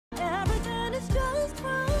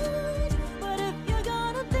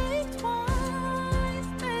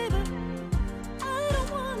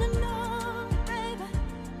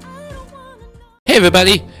Hey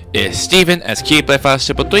everybody, it's Steven as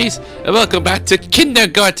KeyPlayFast333, and welcome back to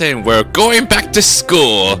kindergarten. We're going back to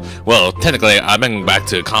school. Well, technically, I've been back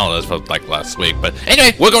to college for like last week, but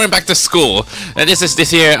anyway, we're going back to school. And this is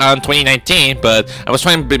this year, 2019, but I was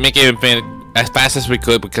trying to make it as fast as we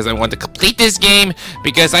could because I want to complete this game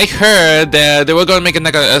because I heard that they were going to make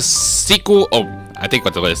a sequel. I think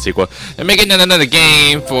what's the sequel. They're making another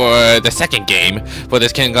game for the second game for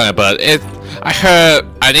this kindergarten, but I heard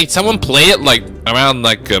I think someone played it like around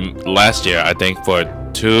like last year. I think for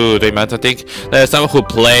 2-3 months. I think there's someone who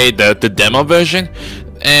played the demo version,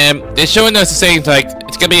 and they're showing us saying like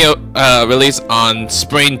it's gonna be released on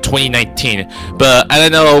spring 2019. But I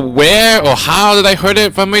don't know where or how did I heard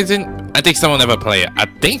it from reason. I think someone never played it. I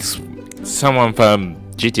think someone from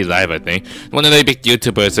GT Live, I think, one of the big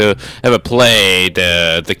YouTubers who ever played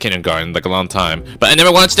the kindergarten like a long time, but I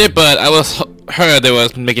never watched it. But I heard they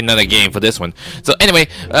was making another game for this one. So anyway,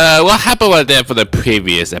 what happened was that for the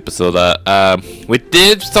previous episode, we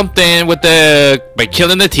did something with by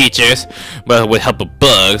killing the teachers, but with help of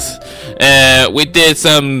bugs. We did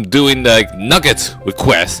some doing the Nuggets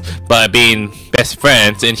request by being best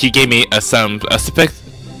friends, and he gave me a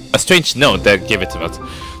strange note that gave it to us.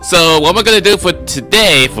 So what we're gonna do for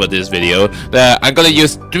today for this video, I'm gonna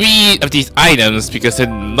use 3 of these items because the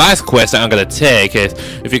last quest that I'm gonna take is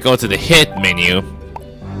if you go to the hit menu,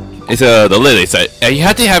 it's the lilies. You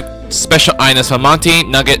have to have special items for Monty,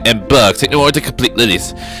 Nugget, and Bugs in order to complete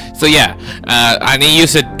lilies. So yeah, I need to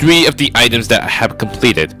use 3 of the items that I have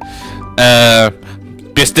completed.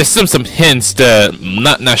 There's some hints that I'm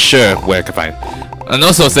not sure where I can find. And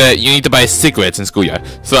also said you need to buy cigarettes in schoolyard.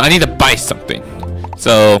 So I need to buy something.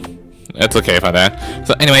 So that's okay for that.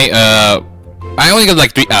 So anyway, I only got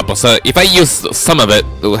like 3 apples. So if I use some of it,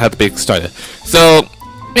 it will have to be started. So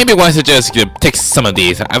maybe why don't just take some of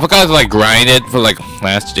these. I forgot to like grind it for like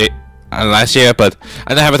last year, but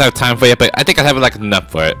I don't have enough time for it. But I think I have like enough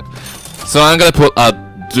for it. So I'm gonna put out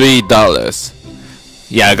 $3.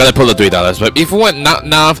 Yeah, I gotta pull the $3. But if you want not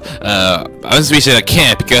enough, I'm just reaching I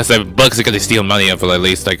can't because the bugs are gonna steal money for at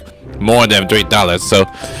least like more than $3. So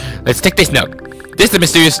let's take this note. This is the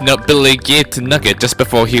mysterious note Billy gave to Nugget just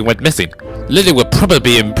before he went missing. Lily will probably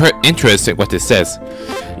be interested in what this says.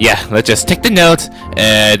 Yeah, let's just take the note,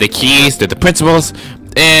 the keys, the principals,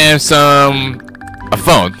 and a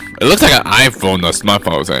phone. It looks like an iPhone or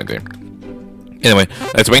smartphone or anything. Anyway,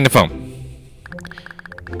 let's ring the phone.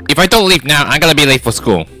 If I don't leave now, I'm gonna be late for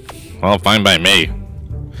school. Well, fine by me.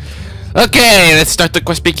 Okay, let's start the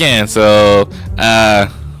quest begin. So,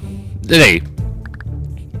 Lily.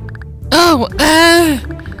 Oh,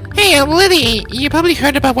 hey, I'm Liddy. You probably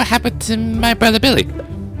heard about what happened to my brother Billy.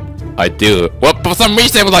 I do. Well, for some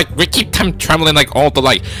reason, we keep time traveling like all the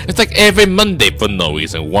light. It's like every Monday for no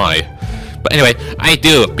reason. Why? But anyway, I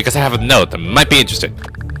do because I have a note that might be interesting.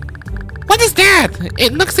 What is that?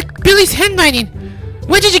 It looks like Billy's handwriting.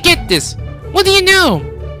 Where did you get this? What do you know?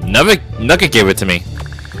 Nugget gave it to me.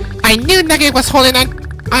 I knew Nugget was holding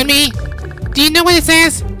on me. Do you know what it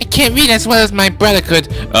says? I can't read as well as my brother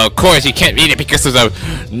could. Of course, he can't read it because of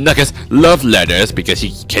Nugget's love letters, because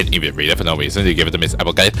he can't even read it for no reason. He gave it to Miss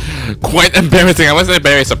Applegate. Quite embarrassing. I wasn't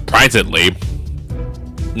very surprisingly.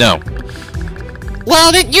 No.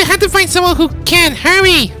 Well, then you have to find someone who can.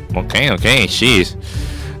 Hurry. Okay, jeez.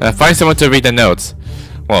 Find someone to read the notes.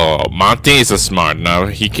 Well, Monty is so smart now.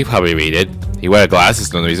 He can probably read it. He wears glasses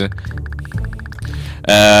for no reason.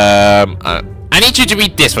 I need you to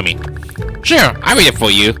read this for me. Sure, I'll read it for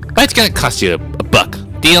you, but it's gonna cost you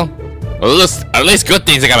 $1. Deal? Well, at least good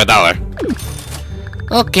things I got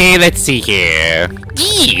 $1. Okay, let's see here.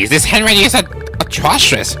 Geez, this handwriting is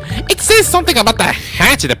atrocious. It says something about the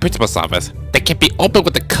hatch in the principal's office that can be opened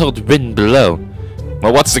with the code written below.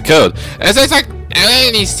 Well, what's the code? It says like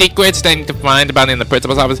any secrets that I need to find about in the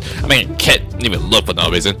principal's office. I mean, can't even look for no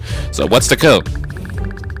reason. So what's the code?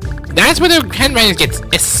 That's where the handwriting gets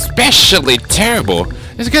especially terrible.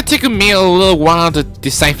 It's gonna take me a little while to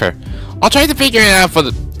decipher. I'll try to figure it out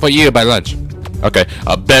for you by lunch. Okay,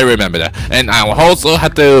 I better remember that. And I will also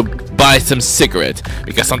have to buy some cigarettes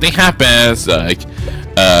because something happens like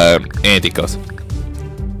anything goes.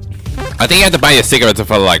 I think you have to buy a cigarette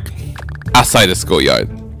for like outside the schoolyard.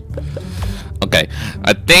 Okay,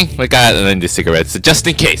 I think we got the cigarettes just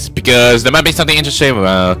in case because there might be something interesting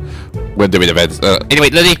when doing events.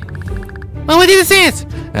 Anyway, Lily. Well, what did it say?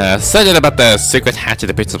 Something about the secret hatch at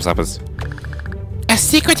the principal's office. A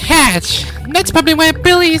secret hatch? That's probably where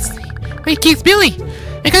Billy is. Where he keeps Billy.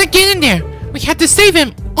 We gotta get in there. We have to save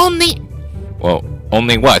him. Only. Well,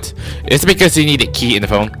 only what? It's because you need a key in the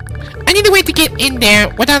phone. I need a way to get in there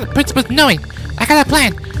without the principal knowing. I got a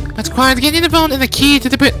plan. Let's require to get in the phone and the key to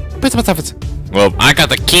the principal's office. Well, I got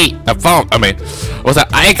the key, the phone.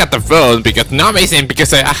 I got the phone because not amazing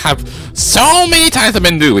because I have so many times I've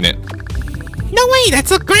been doing it. No way, that's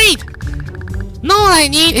so great! No, all I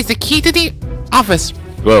need is the key to the office.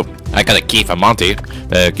 Well, I got a key from Monty.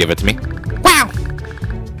 Give it to me. Wow!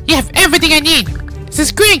 You have everything I need! This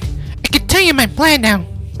is great! I can tell you my plan now.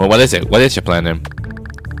 Well, what is it? What is your plan then?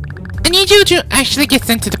 I need you to actually get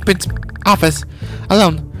sent to the principal's office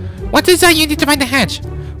alone. What is that you need to find the hatch?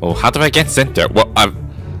 Well, how do I get sent there?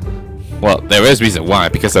 Well, there is reason why.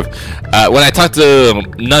 Because of when I talked to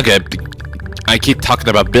Nugget, I keep talking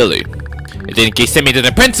about Billy. And then he sent me to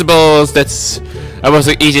the principal's. That was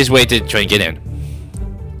the easiest way to try and get in.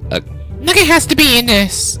 Nugget has to be in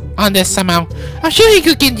on this somehow. I'm sure he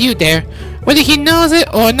could get you there, whether he knows it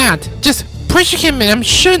or not. Just pressure him, and I'm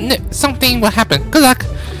sure something will happen. Good luck.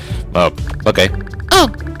 Oh, okay. Oh,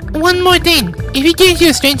 one more thing. If he gives you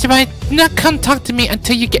a strange device, do not come talk to me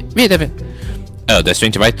until you get rid of it. Oh, the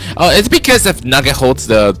strange device? Oh, it's because if Nugget holds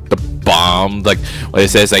the bomb, like what it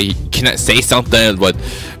says, like he cannot say something. What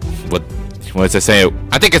does it say?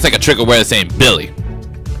 I think it's like a trigger word saying Billy.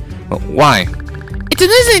 Well, why? It's a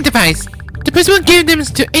listening device. The principal gave them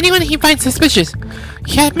to anyone he finds suspicious.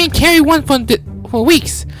 He had me carry one for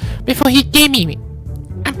weeks before he gave me.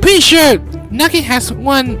 I'm pretty sure Nugget has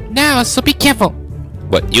one now, so be careful.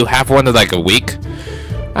 What, you have one in like a week?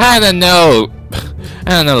 I don't know. I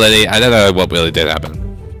don't know, Lily. I don't know what really did happen.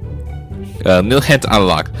 New hint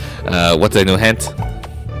unlocked. What's the new hint?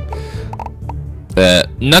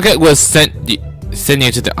 Nugget will send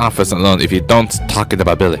you to the office alone if you don't talk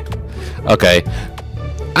about Billy. Okay.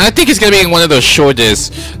 I think it's gonna be in one of those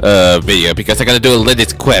shortest video because I gotta do a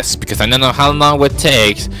Lily's quest because I don't know how long it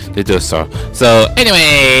takes to do so. So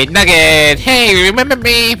anyway, Nugget, hey, remember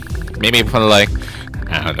me? Maybe from like,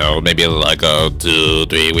 I don't know, maybe like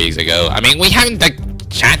 2-3 weeks ago. I mean, we haven't like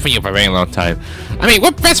chat for you for a very long time. I mean,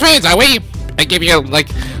 we're best friends, are we? I gave you like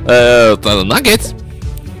the nuggets.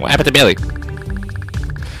 What happened to Billy?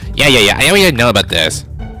 Yeah. I already know about this.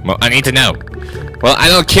 Well, I need to know. Well, I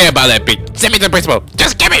don't care about that. Send me to the principal.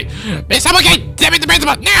 Just give me. Miss Applegate, send me to the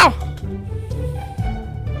principal now.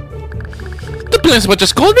 The principal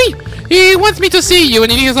just called me. He wants me to see you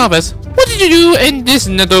in his office. What did you do and this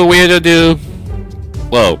another weirdo do?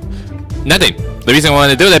 Whoa, nothing. The reason I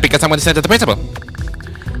wanted to do that because I want to send it to the principal.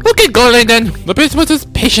 Okay, go on then. The principal is a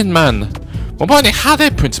patient man. Well, wondering how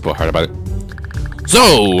the principal heard about it.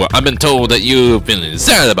 So, I've been told that you've been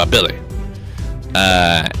sad about Billy.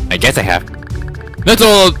 I guess I have. That's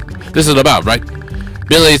all this is about, right?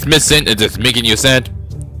 Billy's missing and it's making you sad.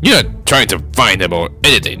 You're not trying to find him or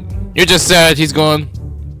anything. You're just sad he's gone.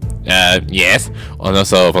 Yes. Oh no,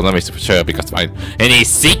 so let me show because find any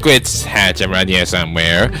secrets hatch around here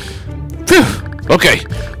somewhere. Phew. Okay,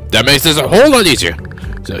 that makes this a whole lot easier.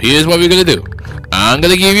 So here's what we're gonna do. I'm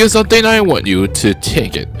gonna give you something. I want you to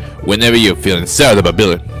take it whenever you're feeling sad about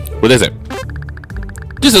Billy. What is it?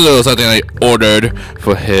 Just a little something I ordered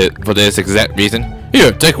for this exact reason.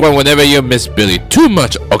 Here, take one whenever you miss Billy too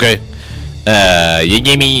much, okay? You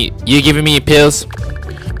giving me pills?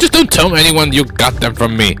 Just don't tell anyone you got them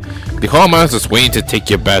from me. The hallmaster is waiting to take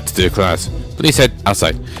you back to the class. Please head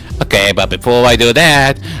outside. Okay, but before I do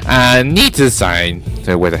that, I need to sign.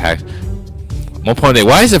 Where the heck? More importantly,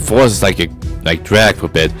 why is the force like dragged for a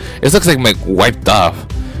bit? It looks like wiped off.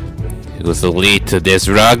 It was the lead to this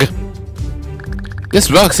rug. This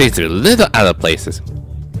rug seems to be a little out of places.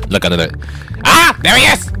 Look under it. Ah, there he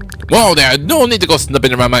is! Whoa there, no need to go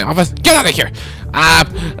snooping around my office. Get out of here!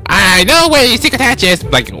 I know where your secret hatch is.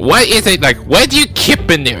 Like, what is it? Like, what do you keep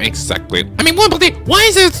in there exactly? I mean, why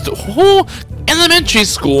is this whole elementary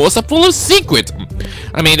school so full of secrets?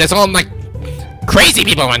 I mean, there's all like crazy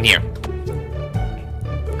people in here.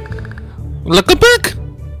 Look back.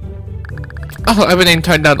 Oh, everything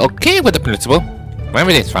turned out okay with the principal.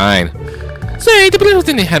 Everything's fine. Sorry, the principal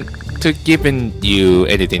didn't have to give you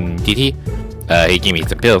anything, did he? He gave me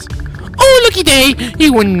some pills. Oh, looky day!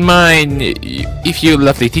 You wouldn't mind if your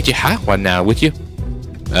lovely teacher had one now, would you?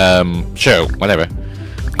 Sure, whatever.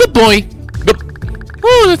 Good boy! Good.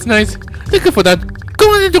 Oh, that's nice. Thank you for that. Go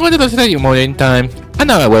on and do another study more in time. I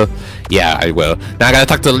know I will. Yeah, I will. Now I gotta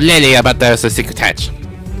talk to Lily about the secret hatch.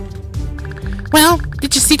 Well,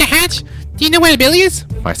 did you see the hatch? Do you know where Billy is?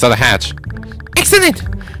 I saw the hatch. Excellent!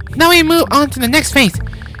 Now we move on to the next phase.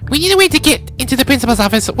 We need a way to get into the principal's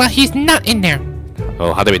office while he's not in there.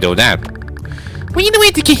 Oh, how do we do that? We need a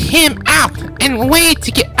way to get him out and a way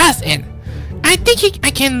to get us in. I think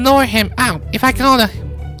I can lure him out if I call the...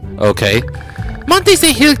 Okay. Monty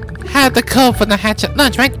said he'll have the code for the hatch at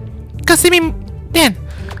lunch, right? Go see me then.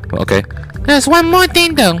 Okay. There's one more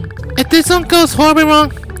thing though. If this one goes horribly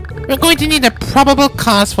wrong, we're going to need a probable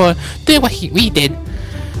cause for doing what we did.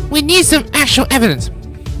 We need some actual evidence.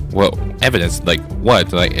 Well, evidence? Like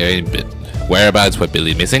what? Like whereabouts were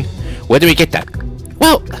Billy missing? Where do we get that?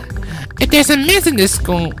 Well, if there's a mess in this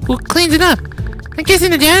school, who cleans it up? I'm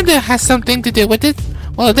guessing the janitor has something to do with it.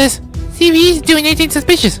 Well, this. See if he's doing anything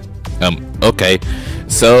suspicious. Okay.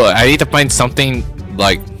 So I need to find something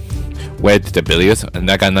like where the Billy is,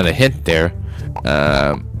 and I got another hint there.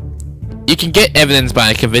 You can get evidence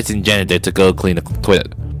by convincing janitor to go clean the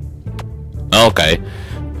toilet. Okay.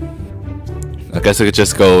 I guess we could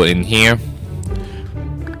just go in here.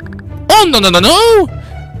 Oh no!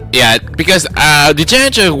 Yeah, because the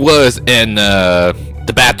janitor was in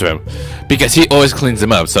the bathroom because he always cleans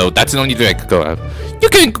them up. So that's the only thing I could go out. You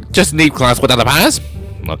can just leave class without a pass.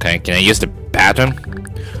 Okay, can I use the bathroom?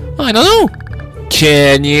 I don't know.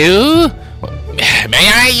 Can you? May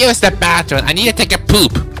I use the bathroom? I need to take a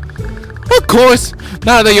poop. Of course.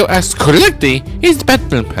 Now that you ask correctly, here's the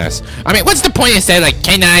bathroom pass. I mean, what's the point of saying like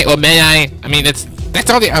can I or may I? I mean, that's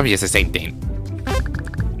all the obvious the same thing.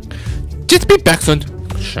 Just be back soon.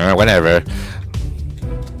 Sure, whatever.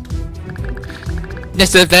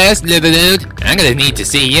 This is fast, little dude. I'm gonna need to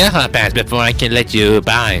see your hot pass before I can let you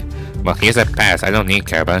by. Well, here's a pass. I don't need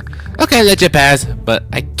Carba. Okay, let you pass, but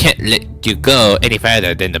I can't let you go any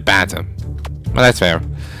further than the bathroom. Well, that's fair.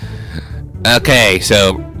 Okay,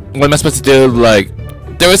 so what am I supposed to do? Like,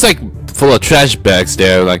 there was like full of trash bags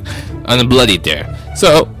there, like unbloody there.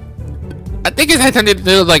 So I think it had something to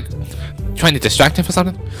do like trying to distract him for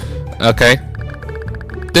something. Okay.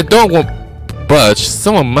 The door won't budge.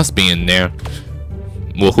 Someone must be in there.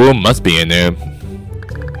 Well, who must be in there?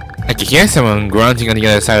 I can hear someone grunting on the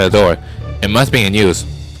other side of the door. It must be in use.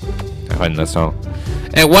 I find that's all.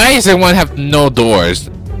 And why does everyone have no doors?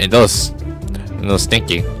 And those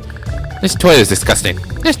stinky. This toilet is disgusting.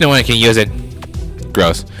 There's no one who can use it.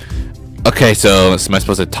 Gross. Okay, so am I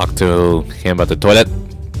supposed to talk to him about the toilet?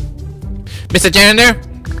 Mr. Janitor?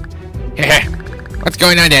 What's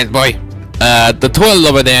going on there, boy? The toilet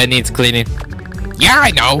over there needs cleaning. Yeah,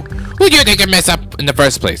 I know. Who do you think you mess up in the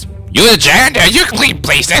first place? You the janitor, you clean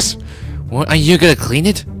places! What, are you gonna clean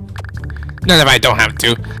it? None of I don't have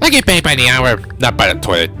to. I get paid by the hour, not by the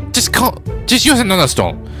toilet. Just use another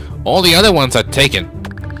stall. All the other ones are taken.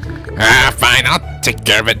 Fine, I'll take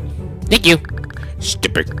care of it. Thank you.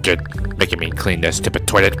 Stupid kid, making me clean this stupid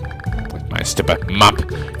toilet. With my stupid mop.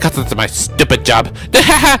 Cuts into my stupid job.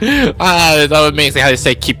 It's amazing how they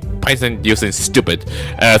say keep using stupid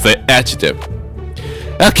as an adjective.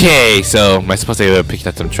 Okay, so am I supposed to pick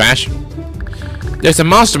up some trash? There's a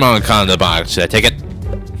monster icon in the box. Should I take it?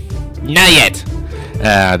 Not yet.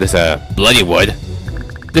 There's a bloody wood.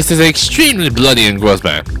 This is an extremely bloody and gross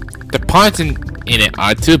man. The parts in it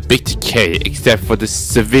are too big to carry, except for the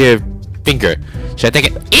severe finger. Should I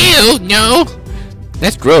take it? Ew, no!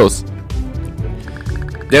 That's gross.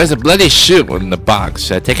 There's a bloody shoe in the box.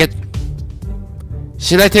 Should I take it?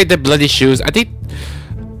 Should I take the bloody shoes? I think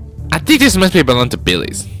this must be belong to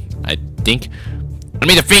Billy's. I think. I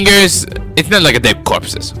mean the fingers, it's not like a dead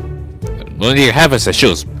corpses. What do you have is the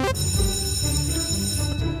shoes.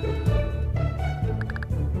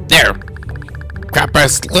 There.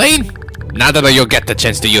 Crapper's clean. Now that you'll get the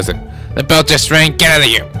chance to use it. The bell just rang, get out of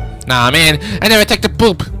here. Nah man, I never take the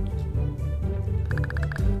poop.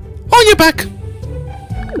 Oh, you're back.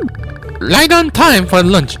 Right on time for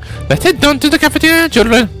lunch. Let's head down to the cafeteria,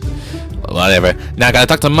 children. Whatever. Now I gotta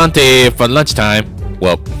talk to Monty for lunchtime.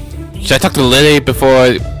 Well, should I talk to Lily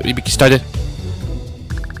before we started?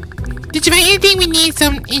 Did you find anything we need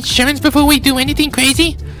some insurance before we do anything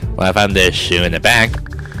crazy? Well, I found this shoe in the bag.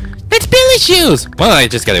 That's Billy's shoes! Well, I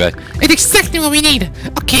just got it. It's exactly what we need.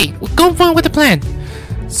 Okay, we'll go forward with the plan.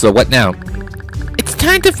 So what now? It's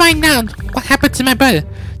time to find out what happened to my brother.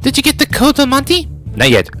 Did you get the code from Monty? Not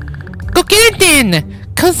yet. Go get it then!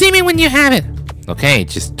 Come see me when you have it. Okay,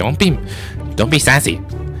 just don't be sassy.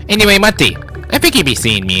 Anyway, Monty, I think you'd be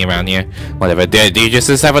seeing me around here. Whatever, do you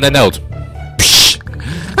just have on the note? Psh!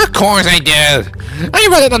 Of course I did! I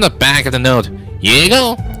wrote it on the back of the note. Here you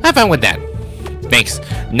go. Have fun with that. Thanks.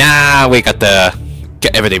 Now we got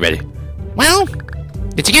everything ready. Well,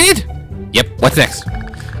 did you get it? Yep, what's next?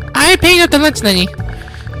 I paid up the lunch money.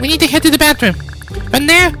 We need to head to the bathroom. From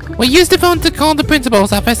there, we'll use the phone to call the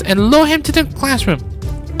principal's office and lure him to the classroom.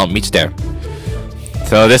 I'll meet you there.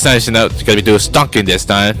 So this time it's gonna be doing stalking this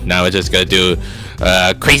time. Now we're just gonna do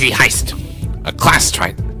crazy heist. A class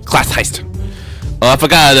heist. Oh, I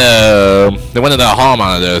forgot one of the hall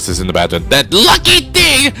monitors is in the bathroom. That lucky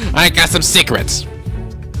thing! I got some secrets.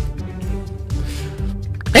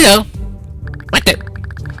 Hello. What the?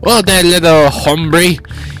 Oh, that little hombre.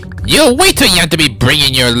 You're way too young to be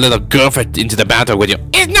bringing your little girlfriend into the battle with you.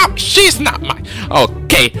 No, she's not mine.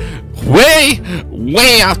 Okay,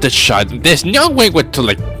 way out the shot. There's no way we're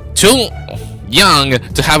too young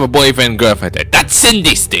to have a boyfriend and girlfriend. That's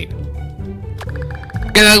Cindy's thing.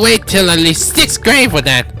 Gotta wait till at least 6th grade for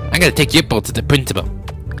that. I gotta take you both to the principal.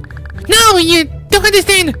 No, you don't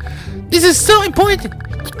understand. This is so important.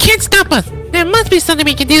 You can't stop us. There must be something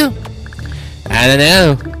we can do. I don't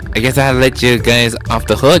know. I guess I'll let you guys off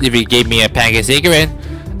the hook if you gave me a pack of cigarettes.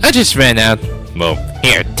 I just ran out. Well,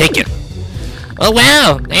 here, take it. Oh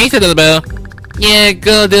wow, thanks a little bit. Yeah,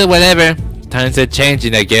 go do whatever. Times are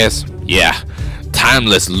changing, I guess. Yeah,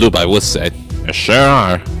 timeless loop, I would say. You sure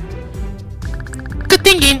are. Good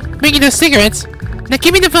thinking, bringing those cigarettes. Now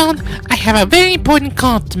give me the phone. I have a very important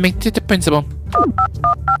call to make to the principal.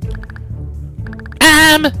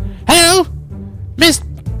 Hello?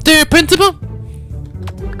 Mr. Principal?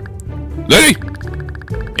 Lily?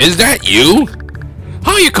 Is that you?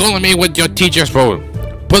 How are you calling me with your teacher's phone?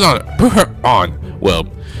 Put her on. Well,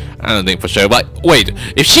 I don't think for sure, but wait,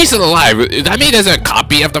 if she's still alive, does that mean there's a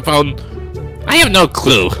copy of the phone? I have no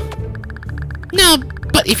clue. No,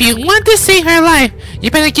 but if you want to see her alive,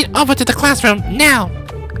 you better get over to the classroom now.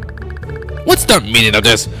 What's the meaning of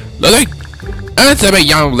this? Lily? Answer me,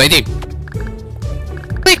 young lady.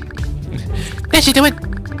 Quick! That should do it.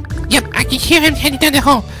 Yep, I can hear him heading down the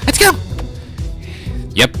hall. Let's go!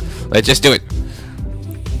 Yep, let's just do it.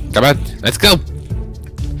 Come on, let's go.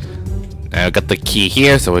 I got the key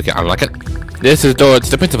here so we can unlock it. This is the door to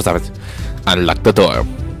the principal's office. Unlock the door.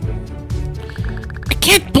 I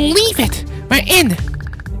can't believe it! We're in!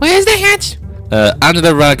 Where's the hatch? Under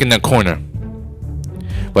the rug in the corner.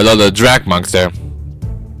 Below the drag monster.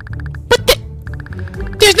 But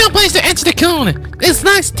there's no place to answer the code! This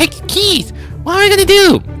locks take the keys! What are we gonna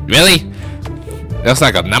do? Really? There's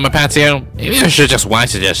like a number pad here? Maybe I should just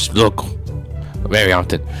watch it just look very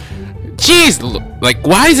often. Jeez, like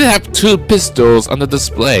why does it have 2 pistols on the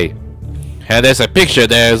display? And there's a picture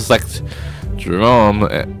there, it's like Jerome,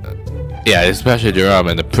 yeah, especially Jerome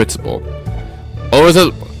and the principal. Or does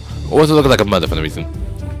it look like a mother for no reason?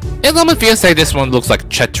 It almost feels like this one looks like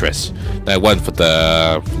Tetris, that one for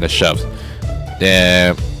the shelves.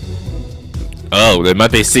 There. Oh, there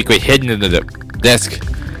might be a secret hidden in the desk.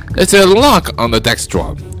 There's a lock on the desk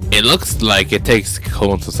drawer. It looks like it takes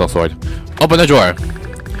codes of some sort. Open the drawer.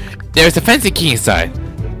 There's a fancy key inside.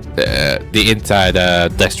 The inside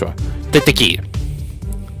desk drawer. Take the key.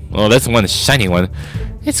 Well, that's one shiny one.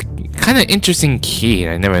 It's kind of interesting key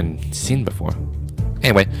I never seen before.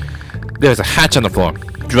 Anyway, there's a hatch on the floor.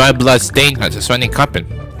 Dry blood stain on the surrounding carpet.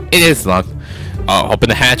 It is locked. I'll open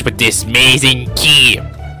the hatch with this amazing key.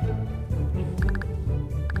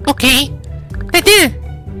 Okay, that's it.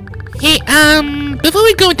 Hey, before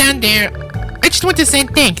we go down there, I just want to say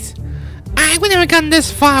thanks. I would never gotten this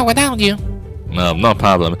far without you. No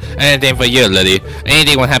problem. Anything for you, Liddy.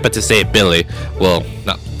 Anything will happen to save Billy. Well,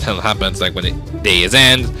 not until happens like when the day is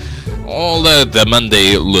end. All the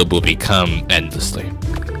Monday loop will become endlessly.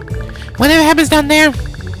 Whatever happens down there,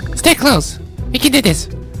 stay close. We can do this.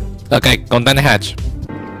 Okay, go down the hatch.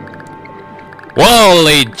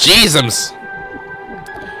 Holy Jesus!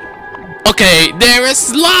 Okay, there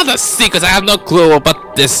is a lot of secrets. I have no clue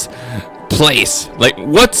about this place. Like,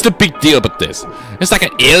 what's the big deal about this? It's like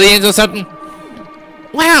an aliens or something?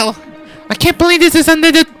 Wow, I can't believe this is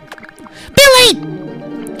under the... Billy!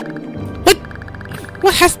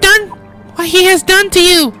 What has done? What he has done to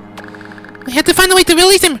you? We have to find a way to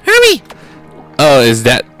release him. Hurry! Oh,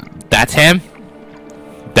 that's him?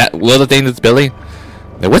 That little thing that's Billy?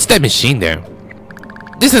 Now, what's that machine there?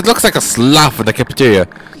 This looks like a slot for the cafeteria.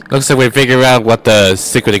 Looks like we figure out what the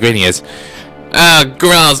secret ingredient is.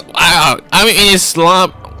 Gross. I'm in a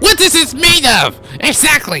slump. What is this made of?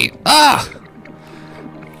 Exactly.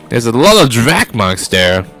 There's a lot of drag marks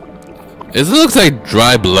there. It looks like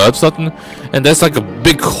dry blood something. And there's like a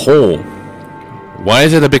big hole. Why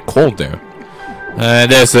is it a big hole there?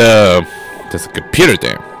 There's a computer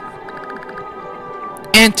there.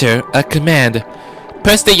 Enter a command.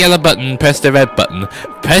 Press the yellow button, press the red button,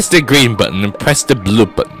 press the green button, and press the blue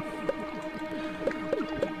button.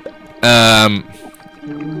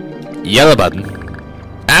 Yellow button.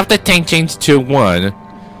 After tank change to 1.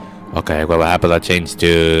 Okay, well, what happened? I changed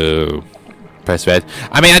to press red.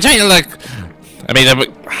 I mean, I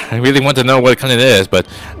really want to know what kind it is, but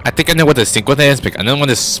I think I know what the sequence is, but I don't want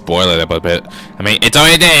to spoil it a bit. I mean, it's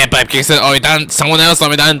already there, but in case someone else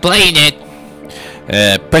already done playing it.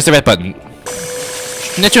 Press the red button.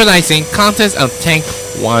 Neutralizing contents of tank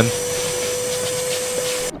 1.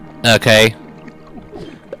 Okay.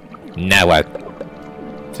 Now what?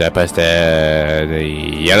 Should I press the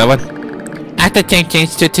yellow one? I have to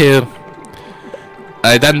change to 2.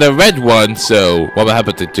 I done the red one, so what will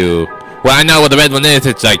happen to 2? Well, I know what the red one is.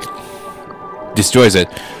 It's like destroys it.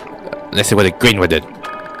 Let's see what the green one did.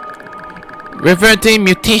 Reverting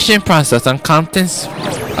mutation process on contents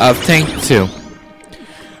of tank 2.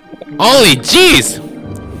 Holy jeez!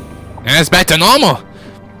 And it's back to normal.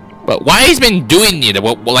 But why he's been doing it?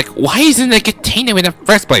 Well, like, why isn't the container in the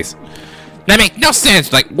first place? That makes no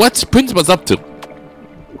sense. Like, what's Principal's up to?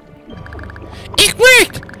 It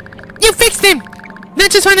worked! You fixed him! Now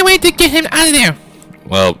just find a way to get him out of there.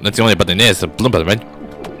 Well, that's the only button there. It's the blue button, right?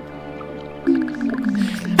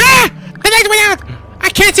 Ah! The light went out! I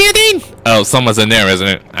can't see anything! Oh, someone's in there, isn't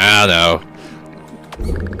it? I don't know.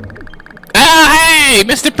 Oh, hey!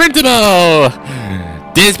 Mr. Principal!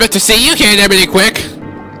 Didn't expect to see you here there really quick.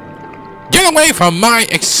 Get away from my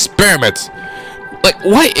experiments! Like,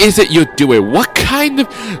 what is it you're doing? What kind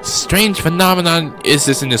of strange phenomenon is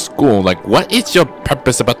this in the school? Like, what is your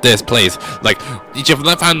purpose about this place? Like, did you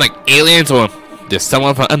find, like, aliens or there's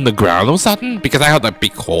someone from underground or something? Because I heard, like,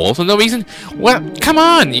 big holes for no reason? Well, come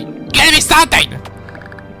on! You gotta be something!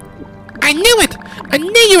 I knew it! I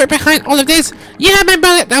knew you were behind all of this! You have been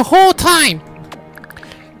about it the whole time!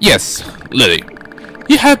 Yes, Lily.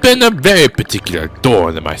 You have been a very particular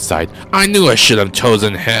thorn in my side. I knew I should have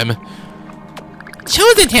chosen him.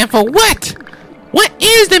 Chosen him for what? What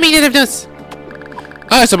is the meaning of this?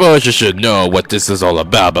 I suppose you should know what this is all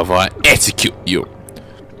about before I execute you.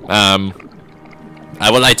 I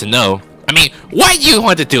would like to know. I mean, why do you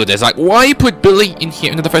want to do this? Like, why you put Billy in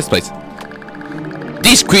here in the first place?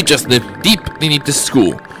 These creatures live deep beneath the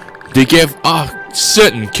school. They give off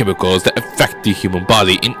certain chemicals that affect the human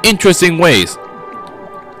body in interesting ways.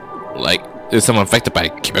 Like, is someone affected by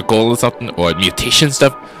a chemical or something? Or mutation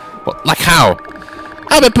stuff? Well, like how?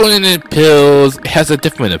 I've been putting in pills. It has a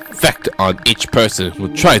different effect on each person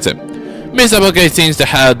who tries it. Miss Applegate seems to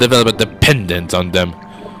have developed a dependence on them.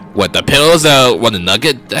 What, the pills what the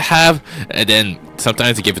Nugget have? And then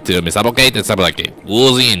sometimes you give it to Miss Applegate and something like get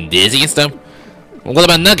woozy and dizzy and stuff. Well, what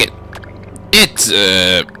about Nugget?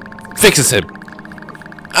 It, fixes him.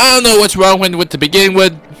 I don't know what's wrong with it to begin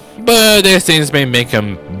with, but these things may make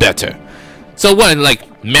him better. So what,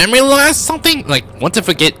 like memory loss something? Like want to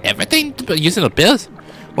forget everything using the pills?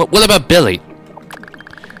 What about Billy?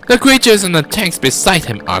 The creatures in the tanks beside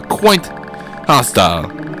him are quite hostile.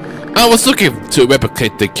 I was looking to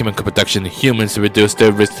replicate the chemical production in humans to reduce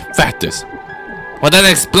their risk factors. Well, then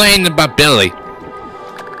explain about Billy.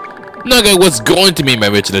 Nugget was going to be my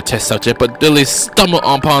original test subject, but Billy stumbled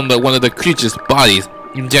upon one of the creature's bodies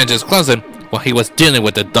in Janet's closet while he was dealing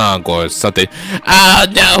with the dog or something. Oh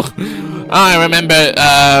no! I remember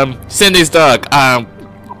Cindy's dog.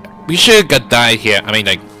 We should got died here. I mean,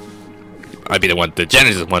 like, I'd be the one. The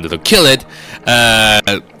janitor wanted to kill it.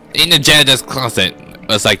 In the janitor's closet.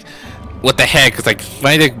 I was like, what the heck? It's like,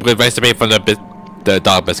 why did we recipe from the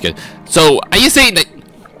dog biscuit? So, are you saying that?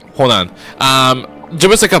 Hold on. There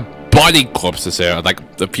was like a body corpse there. Like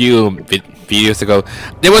a few years ago,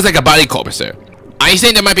 there was like a body corpse there. Are you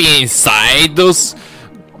saying there might be inside those?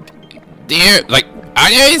 There, like, are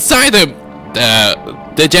they inside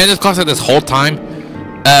the janitor's closet this whole time?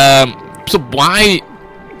 So why?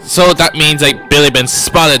 So that means like Billy been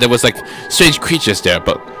spotted. There was like strange creatures there,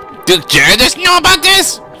 but did janitors know about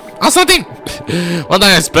this or something? Well,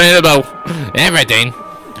 then explain about everything.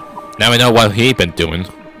 Now we know what he been doing.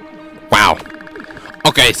 Wow.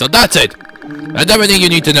 Okay, so that's it. That's everything you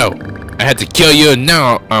need to know. I had to kill you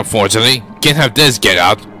now, unfortunately. Can't have this get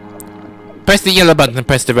out. Press the yellow button,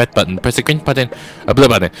 press the red button, press the green button, a blue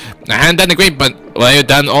button. I haven't done the green button. Well, you've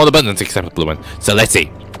done all the buttons except the blue one. So let's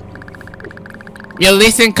see.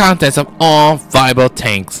 Releasing contents of all viable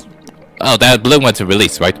tanks. Oh, that blue one's to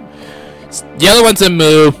release, right? Yellow one's to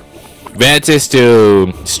move. Red is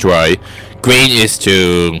to destroy. Green is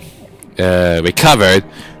to recover.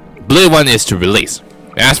 Blue one is to release.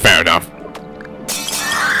 That's fair enough.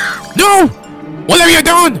 No! What have you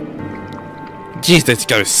done? Jeez, that's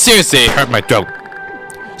gonna seriously hurt my throat.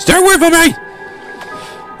 Stay away from me!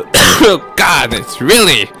 Oh God, it's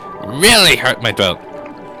really hurt my throat.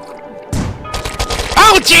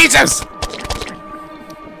 Oh Jesus!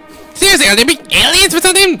 Seriously, are they big aliens or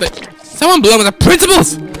something? Someone blew up the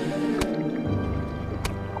principals!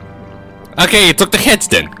 Okay, you took the heads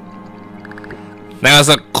then. Now it's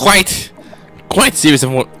a quite serious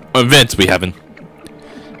of events we having.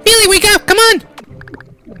 Billy, wake up! Come on!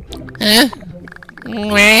 Huh?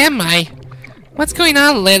 Where am I? What's going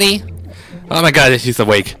on, Lily? Oh my God, she's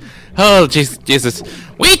awake. Oh Jesus!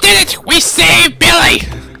 We did it! We saved Billy!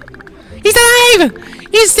 He's alive!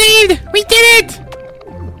 He's saved! We did it!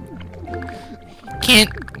 Can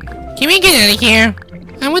we get out of here?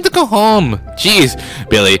 I want to go home. Jeez,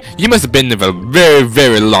 Billy, you must have been there for a very,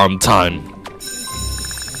 very long time.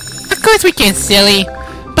 Of course we can, silly.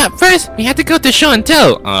 But first, we have to go to show and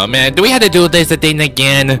tell. Oh man, do we have to do this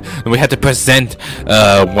again? We have to present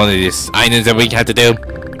one of these items that we have to do.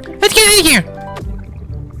 Let's get out of here.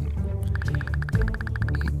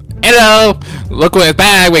 Hello! Look what's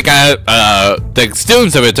back. We got the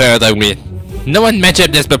students have returned. No one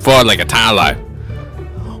mentioned this before, like a timeline.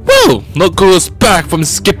 Whoa! Look who's back from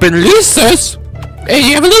skipping recess! Hey,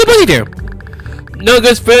 you have a little buddy there.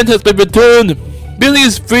 Nugget's friend has been returned. Billy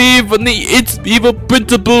is free from the It's Evil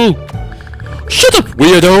principal. Shut up,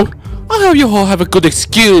 weirdo! I'll have you all have a good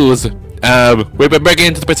excuse. We've been breaking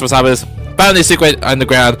into the principal's office, found a secret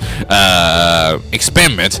underground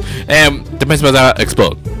experiment, and the principal's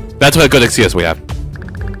explode. That's what a good excuse we have.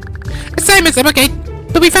 Assignments, I'm okay.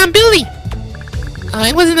 But we found Billy.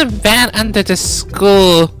 It wasn't a van under the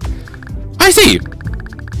school. I see.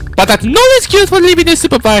 But that's no excuse for leaving the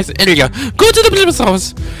supervisor. Here you go. Go to the principal's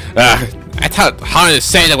office. I thought hard to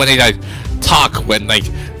say that when they like talk when like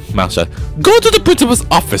mouth shut. Go to the principal's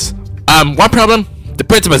office. One problem? The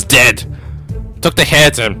principal's dead. Took the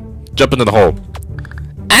heads and jumped into the hole.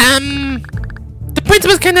 The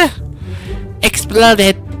principal's kinda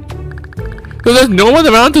exploded. So there's no one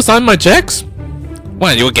around to sign my checks?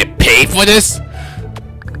 What, you will get paid for this?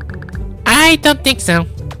 I don't think so.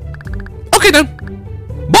 Okay then.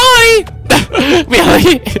 Bye!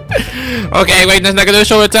 Really? Okay, wait, that's not gonna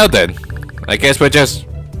show it's out then. I guess we'll just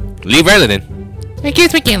leave early then. I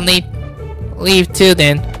guess we can leave too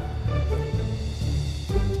then.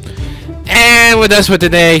 And with us for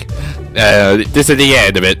today, this is the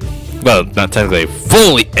end of it. Well, not technically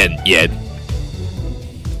fully end yet.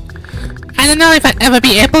 I don't know if I'll ever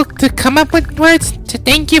be able to come up with words to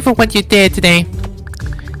thank you for what you did today.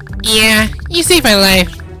 Yeah, you saved my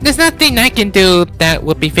life. There's nothing I can do that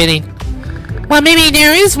would be fitting. Well, maybe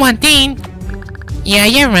there is one thing. Yeah,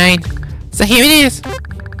 you're right. So here it is.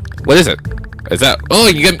 What is it? Is that? Oh,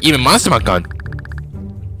 you got even Monstermon card.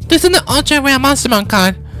 This is an ultra rare Monstermon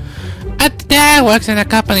card. A dad works in a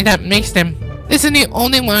company that makes them. This is the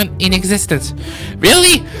only one in existence.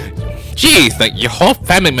 Really? Jeez, like your whole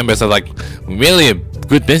family members are like really a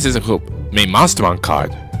good business who made Monstermon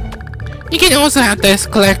card. You can also have this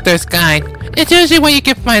collector's guide. It tells you where you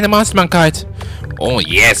can find the Monstermon cards. Oh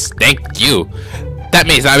yes, thank you. That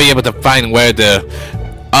means I'll be able to find where the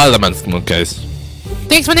other Monstermon is.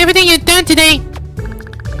 Thanks for everything you've done today.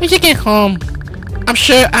 We should get home. I'm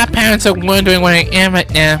sure our parents are wondering where I am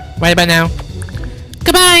right about now.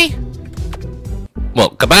 Goodbye. Well,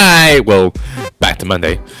 goodbye. Well, back to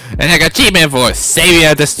Monday. And I got achievement for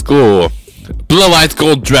Savior of the School. Blue Eyes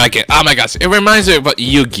Gold Dragon. Oh my gosh, it reminds me of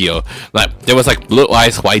Yu-Gi-Oh! Like there was like Blue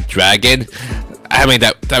Eyes White Dragon. I mean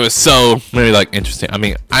that was so really like interesting. I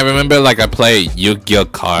mean I remember like I played Yu-Gi-Oh!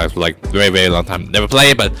 Cards for like very very long time. Never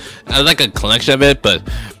played it, but I like a collection of it. But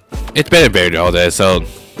it's been very old there, so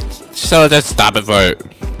just stop it for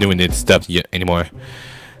doing this stuff anymore.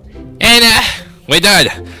 And we're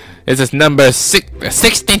done. This is number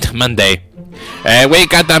 16th Monday, and we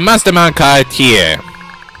got the Monstermon card here.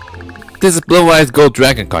 This is Blue Eyes Gold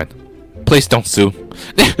Dragon card. Please don't sue.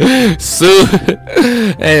 Sue.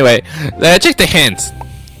 Anyway, check the hints.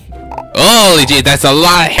 Holy gee, that's a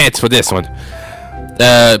lot of hints for this one.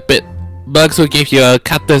 But Bugs will give you a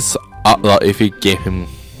cactus if you gave him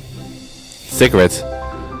cigarettes.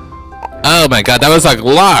 Oh my god, that was like a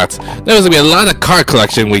lot. There was gonna be a lot of card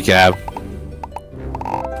collection we could have.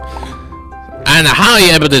 I don't know how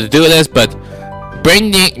you're able to do this, but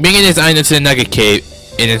bringing this item to the Nugget Cave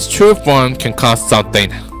in its true form can cause something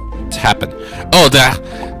to happen. Oh,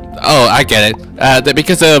 I get it.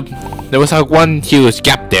 Because there was like one huge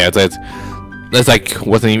gap there that that's like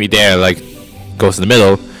wasn't even there, like goes in the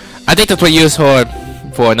middle. I think that's what you use for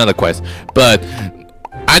another quest. But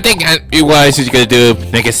I think you guys are gonna do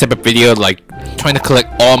make a separate video like trying to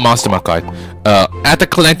collect all Monstermon cards. After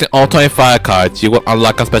collecting all 25 cards, you will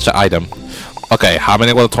unlock a special item. Okay, how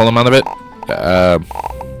many was the total amount of it?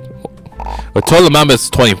 The total amount is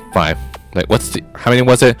 25. Like, how many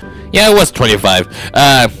was it? Yeah, it was 25.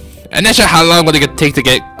 I'm not sure how long would it take to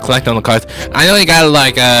collect on the cards. I only got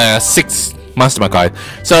like 6 Monstermon cards,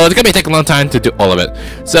 so it's gonna take a long time to do all of it.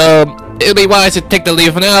 So it'll be wise to take the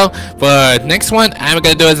leave for now. For next one, I'm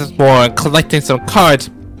gonna do is more collecting some cards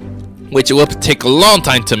which will take a long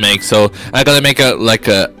time to make, so I gotta make a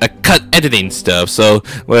cut editing stuff, so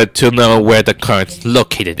to know where the card's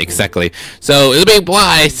located exactly. So it'll be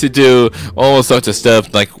wise to do all sorts of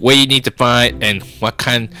stuff, like where you need to find and what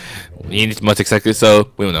kind you need most exactly,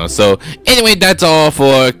 so we don't know. So anyway, that's all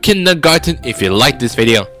for kindergarten. If you like this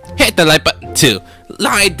video, hit the like button to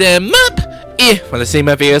light them up. If you want to see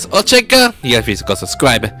my videos or check out, you guys please go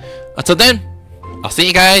subscribe. Until then, I'll see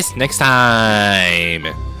you guys next time.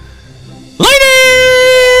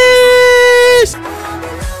 Later!